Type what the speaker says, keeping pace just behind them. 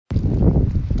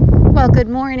Well, good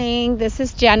morning. This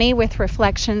is Jenny with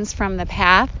Reflections from the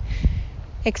Path.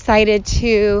 Excited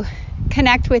to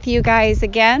connect with you guys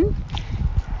again.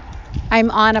 I'm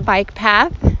on a bike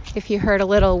path. If you heard a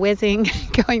little whizzing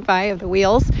going by of the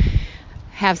wheels,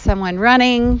 have someone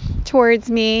running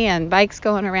towards me and bikes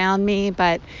going around me,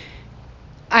 but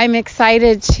I'm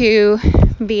excited to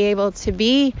be able to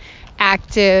be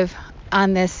active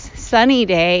on this sunny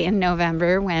day in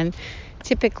November when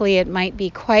typically it might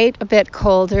be quite a bit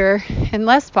colder and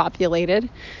less populated.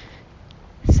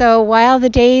 So while the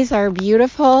days are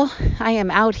beautiful, I am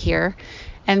out here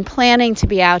and planning to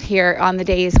be out here on the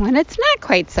days when it's not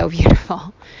quite so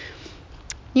beautiful.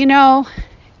 You know,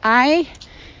 I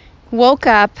woke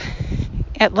up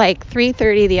at like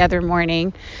 3:30 the other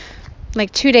morning,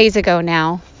 like 2 days ago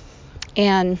now,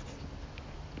 and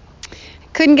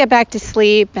couldn't get back to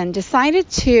sleep and decided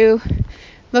to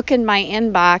look in my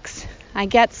inbox. I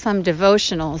get some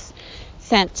devotionals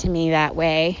sent to me that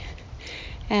way,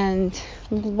 and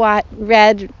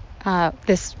read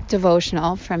this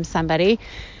devotional from somebody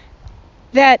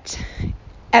that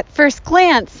at first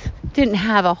glance didn't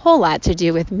have a whole lot to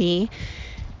do with me.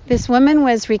 This woman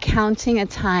was recounting a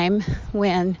time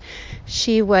when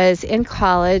she was in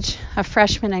college, a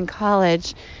freshman in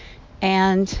college,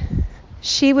 and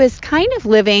she was kind of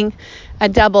living a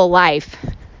double life.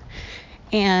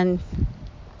 And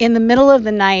in the middle of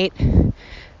the night,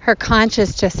 her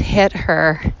conscience just hit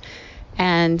her.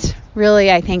 And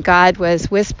really, I think God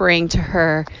was whispering to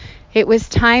her, it was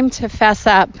time to fess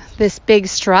up this big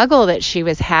struggle that she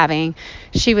was having.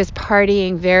 She was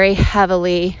partying very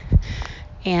heavily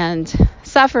and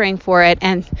suffering for it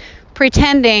and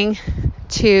pretending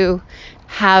to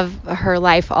have her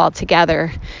life all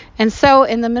together. And so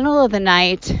in the middle of the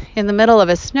night, in the middle of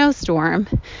a snowstorm,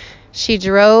 she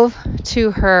drove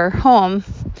to her home,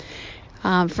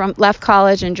 left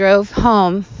college and drove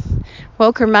home,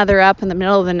 woke her mother up in the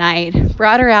middle of the night,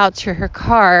 brought her out to her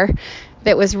car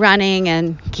that was running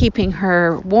and keeping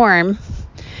her warm,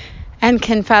 and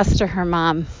confessed to her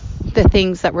mom the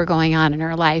things that were going on in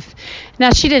her life.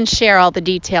 Now, she didn't share all the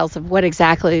details of what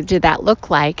exactly did that look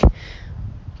like,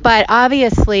 but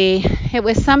obviously it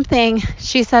was something,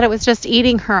 she said it was just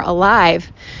eating her alive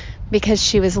because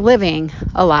she was living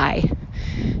a lie.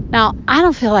 Now, I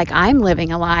don't feel like I'm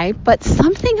living a lie, but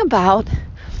something about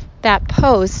that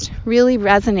post really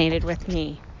resonated with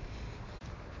me.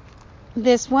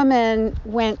 This woman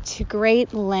went to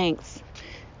great lengths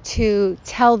to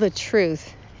tell the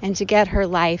truth and to get her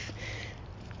life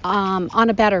on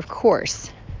a better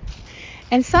course.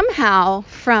 And somehow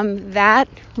from that,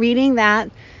 reading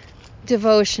that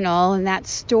devotional and that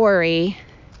story,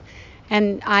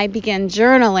 and I began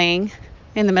journaling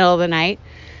in the middle of the night,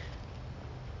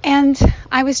 and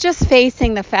I was just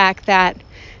facing the fact that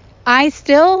I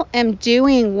still am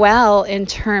doing well in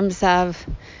terms of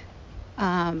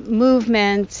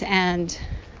movement and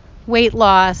weight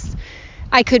loss.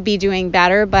 I could be doing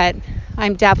better, but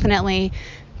I'm definitely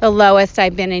the lowest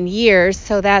I've been in years,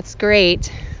 so that's great.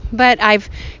 But I've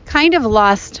kind of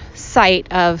lost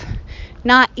sight of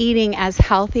not eating as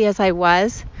healthy as I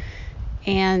was,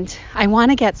 and I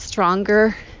want to get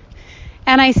stronger,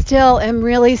 and I still am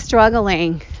really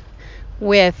struggling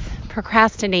with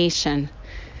procrastination,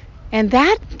 and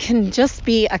that can just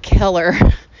be a killer.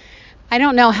 I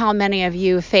don't know how many of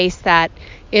you face that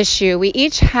issue. We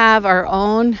each have our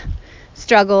own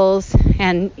struggles,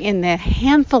 and in the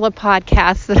handful of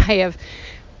podcasts that I have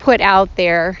put out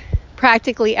there,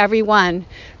 practically everyone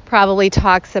probably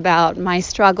talks about my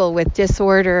struggle with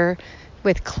disorder,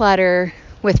 with clutter,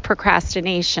 with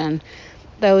procrastination.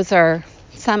 Those are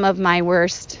some of my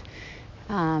worst,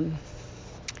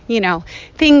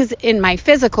 things in my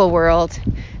physical world.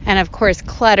 And of course,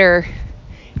 clutter,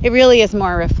 it really is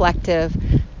more reflective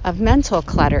of mental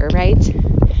clutter, right?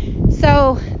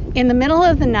 So in the middle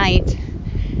of the night,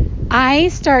 I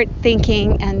start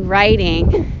thinking and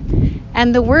writing,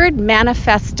 and the word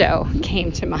manifesto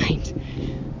came to mind.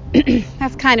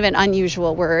 That's kind of an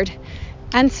unusual word.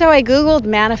 And so I Googled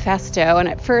manifesto, and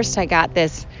at first I got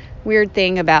this weird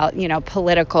thing about,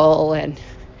 political,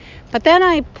 but then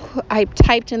I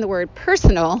typed in the word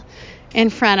personal in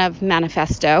front of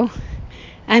manifesto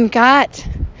and got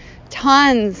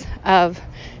tons of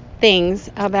things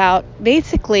about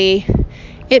basically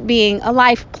it being a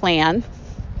life plan.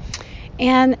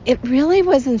 And it really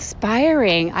was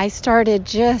inspiring. I started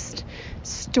just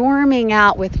storming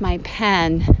out with my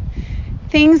pen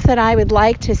things that I would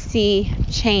like to see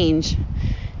change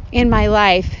in my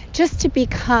life just to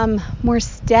become more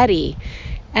steady.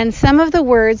 And some of the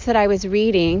words that I was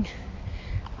reading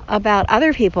about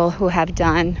other people who have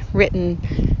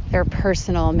written their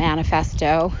personal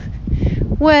manifesto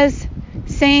was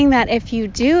saying that if you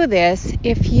do this,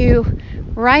 if you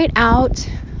write out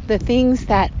the things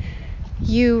that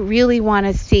you really want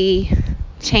to see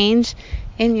change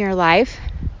in your life,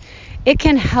 it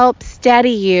can help steady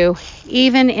you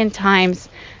even in times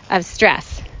of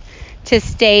stress to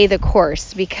stay the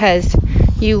course, because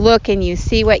you look and you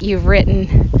see what you've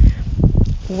written,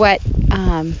 what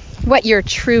your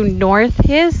true north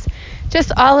is.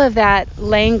 Just all of that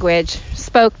language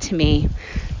spoke to me.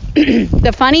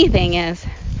 The funny thing is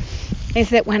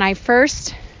that when I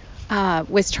first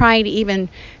was trying to even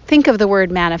think of the word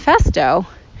manifesto,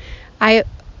 I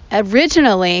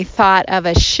originally thought of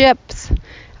a ship's.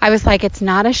 I was like, it's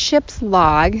not a ship's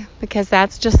log, because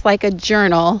that's just like a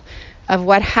journal of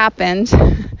what happened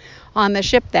on the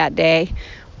ship that day,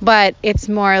 but it's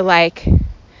more like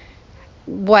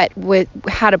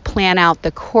how to plan out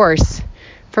the course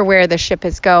for where the ship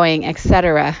is going,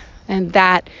 etc. And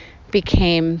that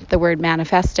became the word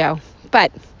manifesto.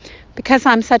 But because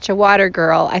I'm such a water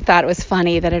girl, I thought it was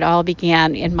funny that it all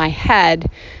began in my head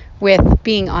with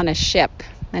being on a ship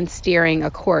and steering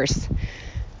a course.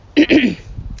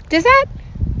 Does that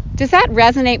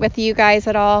resonate with you guys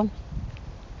at all?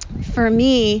 For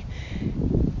me,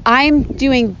 I'm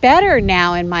doing better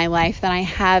now in my life than I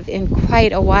have in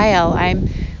quite a while. I'm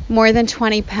more than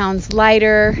 20 pounds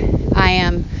lighter. I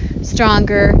am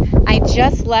stronger. I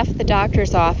just left the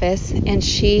doctor's office and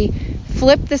she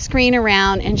flipped the screen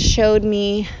around and showed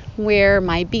me where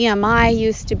my BMI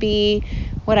used to be,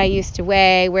 what I used to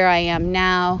weigh, where I am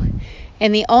now.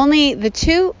 And the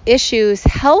two issues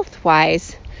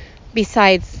health-wise,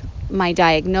 besides my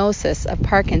diagnosis of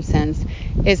Parkinson's,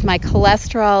 is my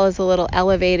cholesterol is a little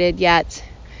elevated yet,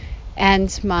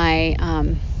 and my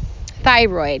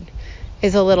thyroid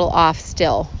is a little off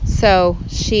still. So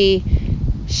she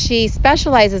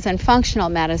specializes in functional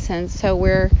medicine, so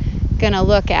we're going to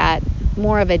look at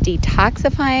more of a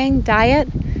detoxifying diet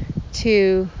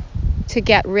to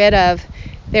get rid of.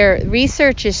 Their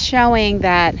research is showing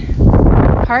that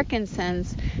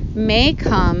Parkinson's may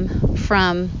come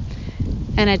from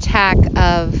an attack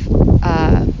of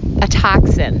a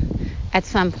toxin at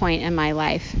some point in my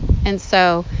life. And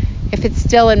so if it's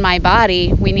still in my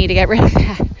body, we need to get rid of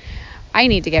that. I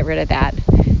need to get rid of that.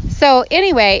 So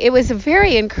anyway, it was a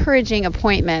very encouraging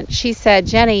appointment. She said,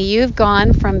 Jenny, you've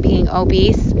gone from being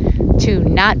obese to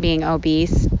not being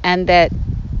obese, and that,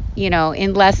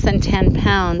 in less than 10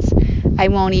 pounds, I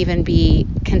won't even be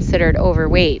considered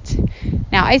overweight.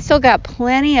 Now, I still got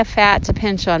plenty of fat to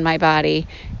pinch on my body,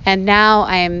 and now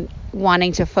I'm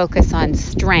wanting to focus on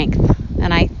strength.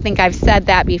 And I think I've said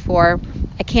that before.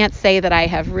 I can't say that I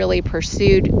have really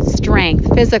pursued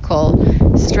strength,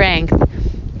 physical strength.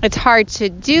 It's hard to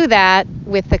do that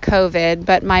with the COVID,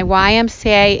 but my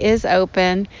YMCA is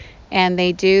open, and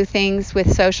they do things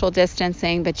with social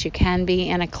distancing, but you can be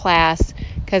in a class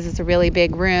because it's a really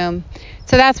big room.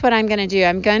 So that's what I'm going to do.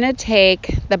 I'm going to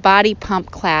take the body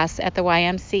pump class at the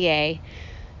YMCA,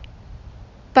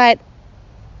 but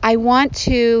I want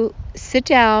to sit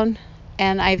down,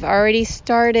 and I've already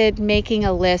started making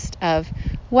a list of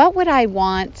what would I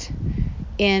want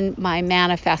in my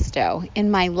manifesto,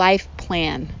 in my life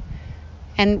plan.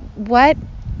 And what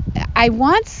I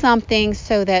want something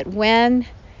so that when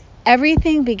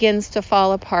everything begins to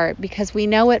fall apart, because we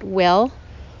know it will,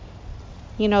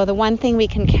 the one thing we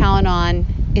can count on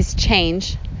is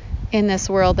change in this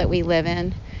world that we live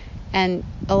in. And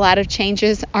a lot of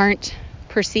changes aren't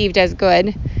perceived as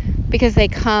good because they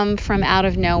come from out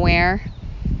of nowhere.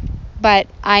 But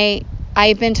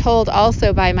I've been told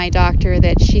also by my doctor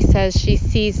that she says she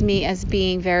sees me as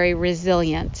being very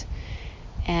resilient.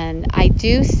 And I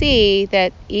do see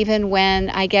that even when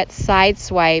I get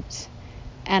sideswiped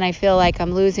and I feel like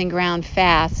I'm losing ground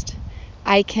fast,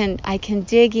 I can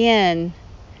dig in,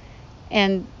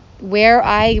 and where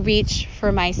I reach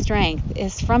for my strength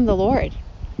is from the Lord.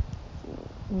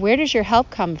 Where does your help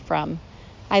come from?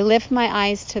 I lift my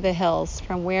eyes to the hills.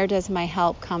 From where does my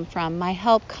help come from? My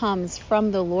help comes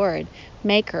from the Lord,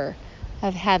 maker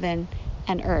of heaven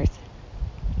and earth.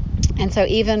 And so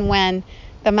even when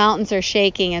the mountains are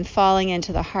shaking and falling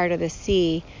into the heart of the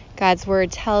sea, God's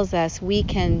word tells us we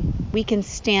can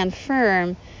stand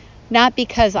firm, not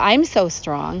because I'm so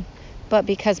strong, but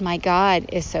because my God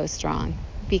is so strong,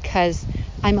 because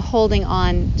I'm holding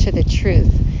on to the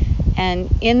truth. And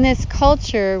in this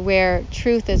culture where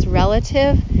truth is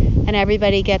relative and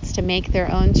everybody gets to make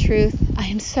their own truth, I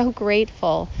am so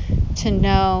grateful to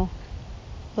know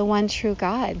the one true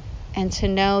God, and to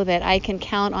know that I can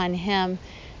count on him,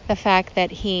 the fact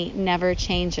that he never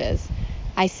changes.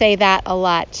 I say that a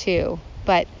lot too,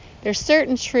 but there's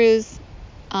certain truths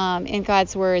in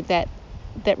God's word that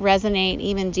that resonate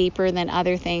even deeper than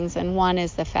other things, and one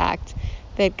is the fact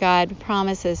that God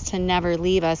promises to never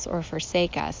leave us or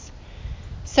forsake us.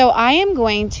 So I am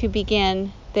going to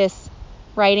begin this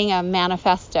writing a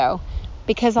manifesto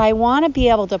because I want to be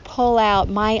able to pull out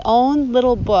my own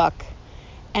little book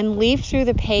and leaf through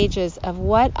the pages of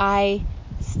what I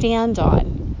stand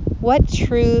on. What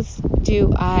truths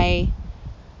do I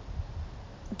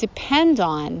depend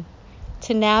on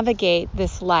to navigate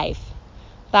this life?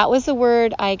 That was a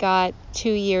word I got 2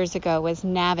 years ago, was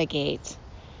navigate.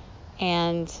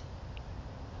 And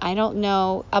I don't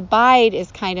know, abide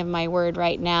is kind of my word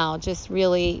right now, just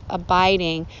really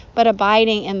abiding, but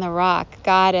abiding in the rock,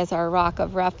 God as our rock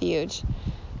of refuge.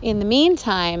 In the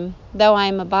meantime, though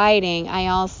I'm abiding, I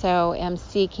also am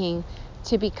seeking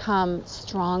to become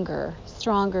stronger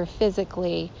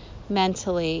physically,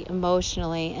 mentally,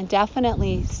 emotionally, and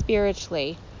definitely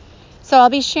spiritually. So I'll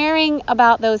be sharing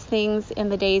about those things in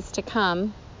the days to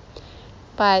come.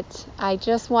 But I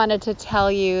just wanted to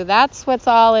tell you that's what's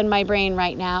all in my brain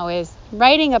right now, is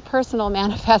writing a personal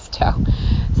manifesto.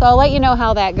 So I'll let you know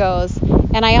how that goes.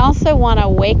 And I also want to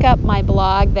wake up my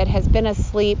blog that has been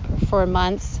asleep for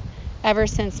months. Ever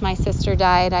since my sister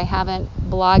died, I haven't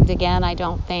blogged again, I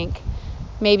don't think.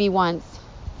 Maybe once.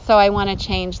 So I want to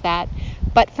change that.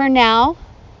 But for now,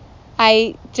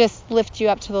 I just lift you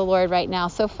up to the Lord right now.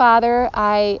 So Father,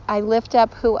 I lift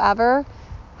up whoever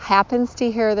happens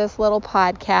to hear this little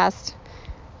podcast.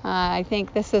 I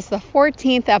think this is the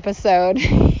 14th episode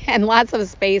and lots of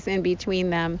space in between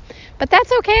them. But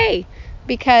that's okay,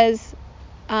 because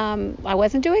I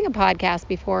wasn't doing a podcast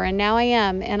before, and now I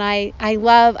am. And I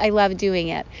love doing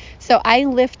it. So I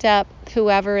lift up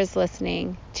whoever is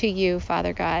listening to you,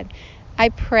 Father God. I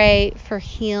pray for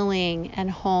healing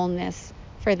and wholeness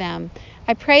for them.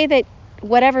 I pray that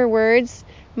whatever words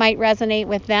might resonate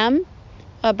with them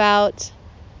about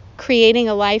creating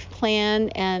a life plan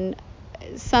and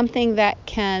something that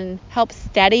can help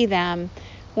steady them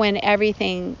when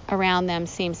everything around them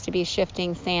seems to be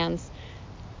shifting sands.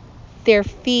 Their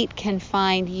feet can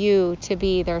find you to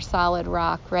be their solid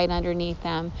rock right underneath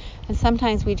them. And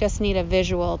sometimes we just need a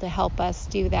visual to help us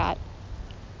do that.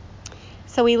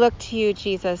 So we look to you,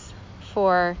 Jesus,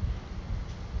 for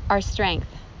our strength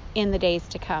in the days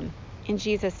to come. In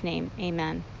Jesus' name,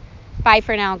 amen. Bye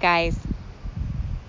for now, guys.